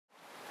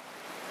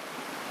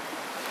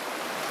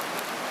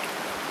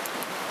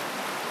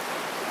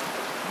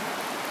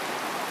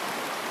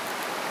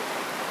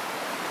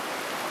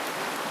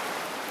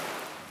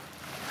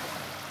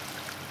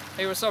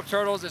Hey, what's up,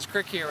 turtles? It's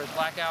Krik here with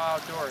Black Owl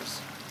Outdoors.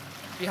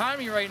 Behind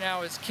me right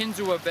now is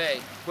Kinzua Bay,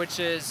 which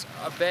is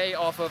a bay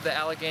off of the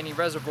Allegheny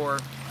Reservoir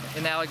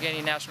in the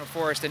Allegheny National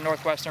Forest in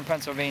northwestern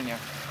Pennsylvania.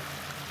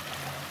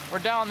 We're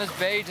down this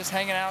bay just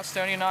hanging out,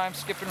 Stony and I, I'm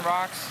skipping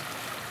rocks,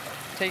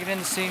 taking in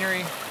the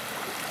scenery.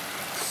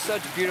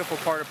 Such a beautiful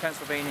part of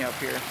Pennsylvania up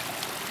here.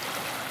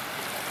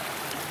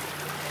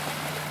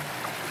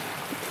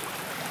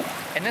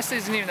 And this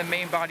isn't even the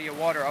main body of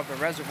water of the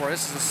reservoir,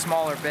 this is a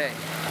smaller bay.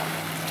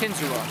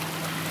 Kinzua.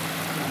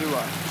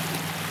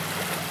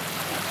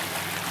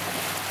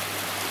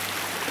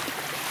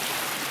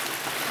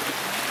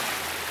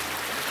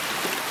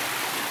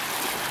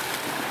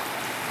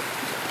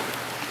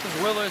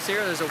 There's willows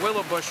here, there's a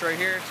willow bush right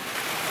here.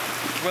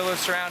 Willows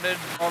surrounded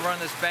all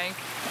around this bank.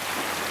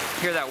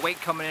 Hear that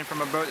wake coming in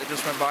from a boat that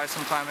just went by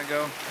some time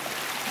ago.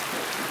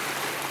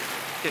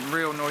 Getting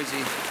real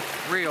noisy,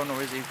 real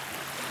noisy.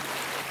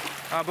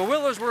 But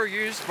willows were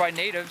used by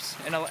natives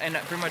in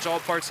pretty much all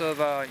parts of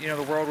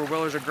the world where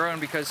willows are grown,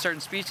 because certain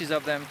species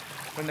of them,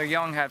 when they're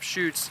young, have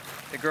shoots.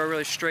 They grow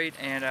really straight,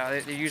 and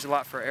they use a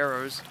lot for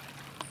arrows.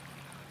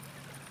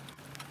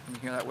 You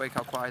can hear that wake,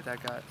 how quiet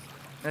that got.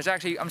 There's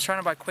actually, I'm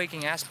surrounded by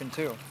quaking aspen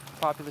too,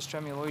 Populus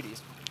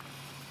tremuloides.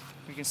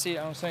 You can see it,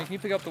 I'm saying, can you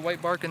pick up the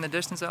white bark in the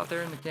distance out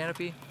there in the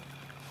canopy?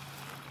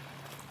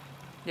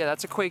 Yeah,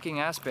 that's a quaking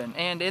aspen.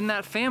 And in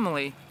that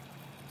family,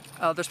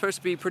 there's supposed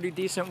to be pretty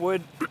decent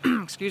wood,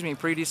 excuse me,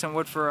 pretty decent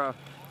wood for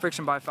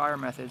friction by fire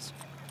methods,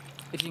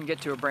 if you can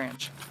get to a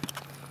branch.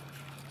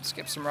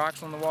 Skip some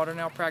rocks on the water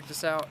now,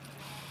 practice out.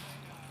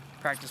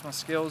 Practice my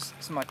skills,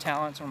 some of my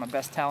talents, one of my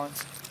best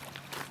talents.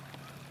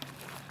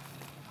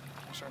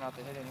 I'm sure not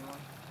to hit anyone.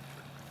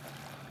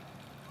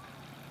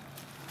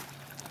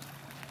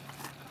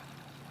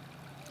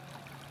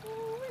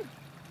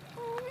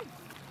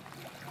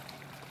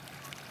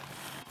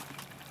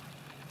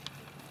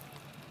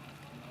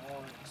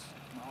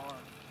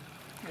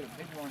 Get a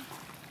big one.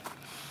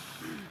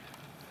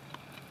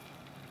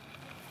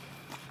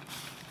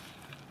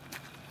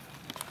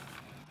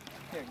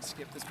 Here, I can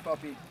skip this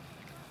puppy.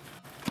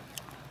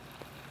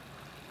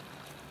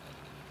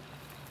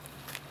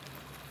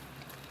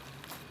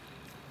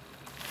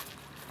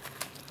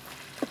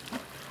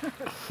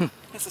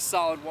 That's a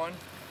solid one.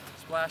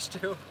 Splash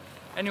too.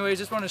 Anyways,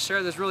 just want to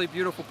share this really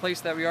beautiful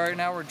place that we are right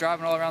now. We're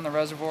driving all around the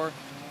reservoir,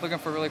 looking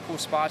for really cool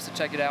spots to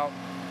check it out.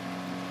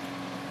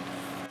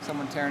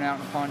 Someone tearing out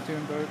in a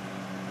pontoon boat.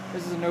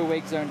 This is a no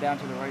wake zone down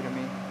to the right of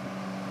me.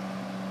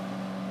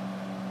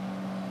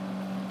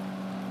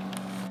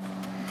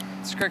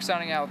 It's Krik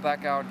signing out with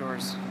Black Owl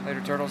Outdoors.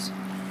 Later, turtles.